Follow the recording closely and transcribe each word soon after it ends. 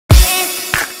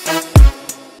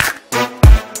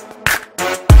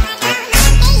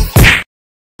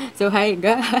So, hi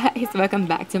guys! Welcome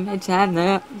back to my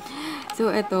channel.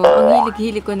 So, ito, ang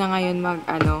hilig-hilig ko na ngayon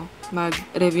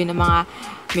mag-review ng mga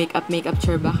makeup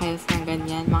churba, kaya ng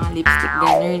ganyan, mga lipstick,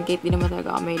 ganun. Kahit di naman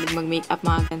talaga ako mahilig mag-makeup,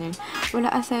 mga ganun.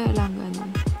 Wala, asaya lang, ganun.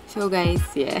 So, guys,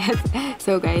 yes.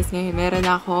 So, guys, ngayon meron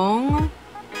akong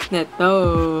neto.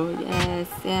 Yes.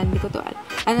 Yan, hindi ko to,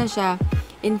 ano siya,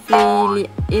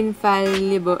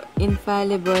 Infallible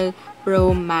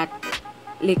Pro Matte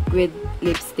Liquid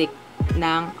Lipstick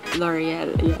ng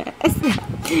Loreal. Yes.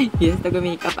 Yes,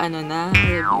 nag-makeup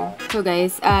review. So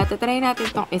guys, tatry natin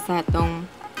tong isa, tong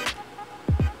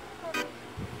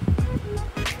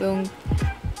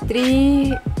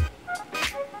 358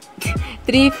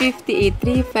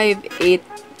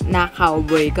 na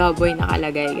cowboy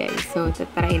nakalagay, guys. So,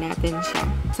 tatry natin siya.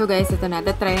 So guys, ito na,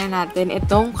 tatry na natin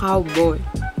itong cowboy.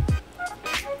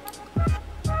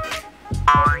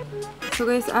 So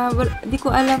guys, di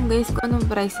ko alam guys kung anong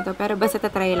price ito, pero basta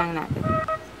tatry lang natin.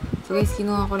 So guys,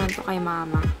 kinuha ko lang to kay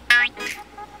mama.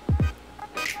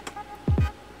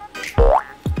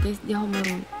 Guys, di ako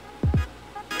marunong.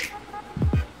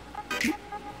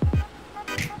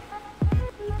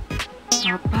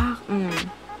 Kapak.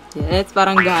 Yes,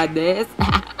 parang goddess.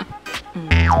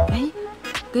 Ay,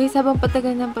 guys, habang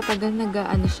patagal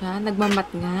nag-ano siya, nagmamat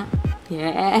nga.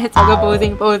 Yes,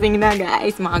 posing na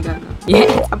guys, mga ganun.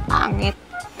 Yes, ang pangit.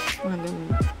 Mga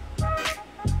ganun.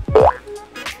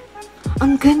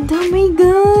 Ang ganda, oh my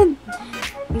god!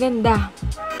 Ang ganda.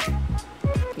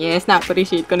 Yes,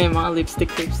 na-appreciate ko na yung mga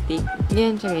lipstick.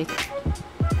 Yan siya guys.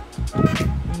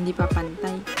 Hindi pa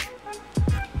pantay.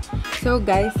 So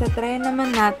guys, try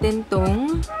naman natin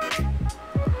tong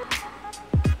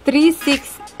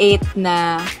 368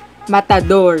 na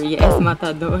Matador. Yes,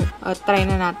 Matador. O, try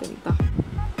na natin to.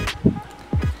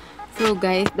 So,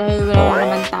 guys, dahil wala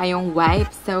naman tayong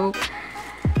wipe, so,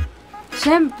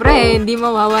 syempre, hindi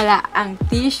mawawala ang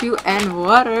tissue and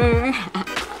water.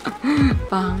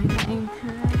 Pangit.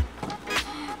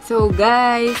 So,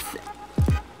 guys,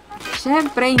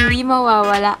 syempre, hindi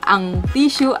mawawala ang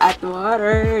tissue at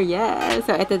water. Yes.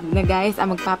 So, ito na, guys,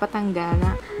 ang magpapatanggal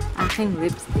na aking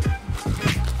lipstick.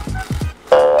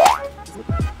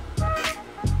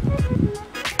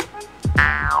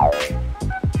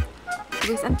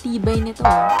 Guys, ang tibay nito.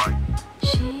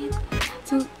 Shit.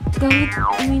 So, kahit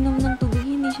uminom ng tubig,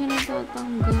 hindi siya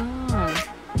natatanggal.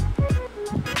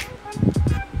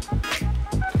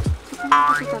 So,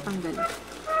 paano ito tatanggal?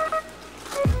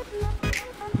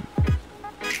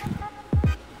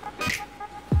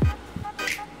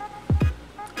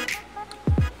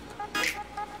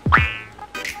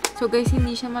 So, guys,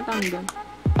 hindi siya matanggal.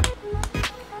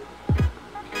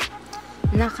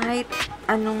 Na kahit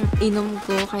anong inom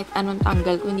ko, kahit anong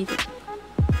tanggal ko dito.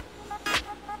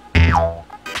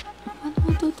 Paano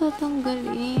mo ito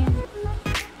tatanggalin?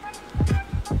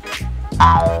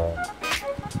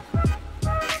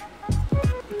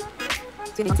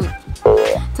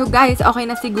 So guys, okay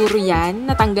na siguro yan.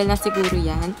 Natanggal na siguro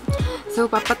yan. So,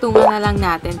 papatungan na lang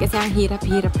natin kasi ang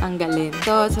hirap-hirap tanggalin.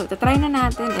 So, tatry na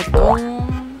natin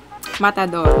itong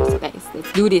Matador. So guys,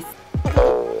 let's do this.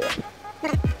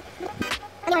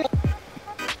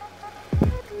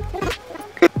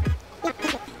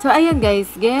 So, ayan guys,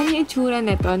 ganyan yung itsura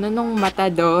nito, nung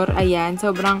Matador, ayan,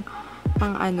 sobrang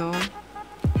pang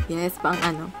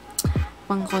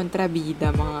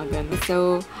kontrabida, mga ganun.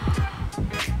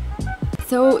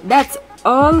 So, that's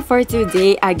all for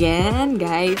today again,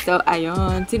 guys. So,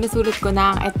 ayun, sinusulat ko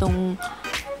na itong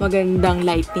magandang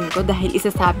lighting ko dahil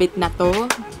isasabit na to,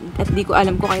 at di ko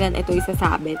alam kung kailan ito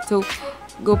isasabit. So,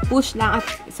 go push lang at,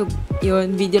 so,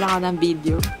 yun, video lang ako ng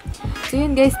video. So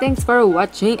yun guys, thanks for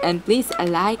watching and please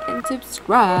like and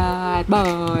subscribe.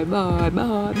 Bye.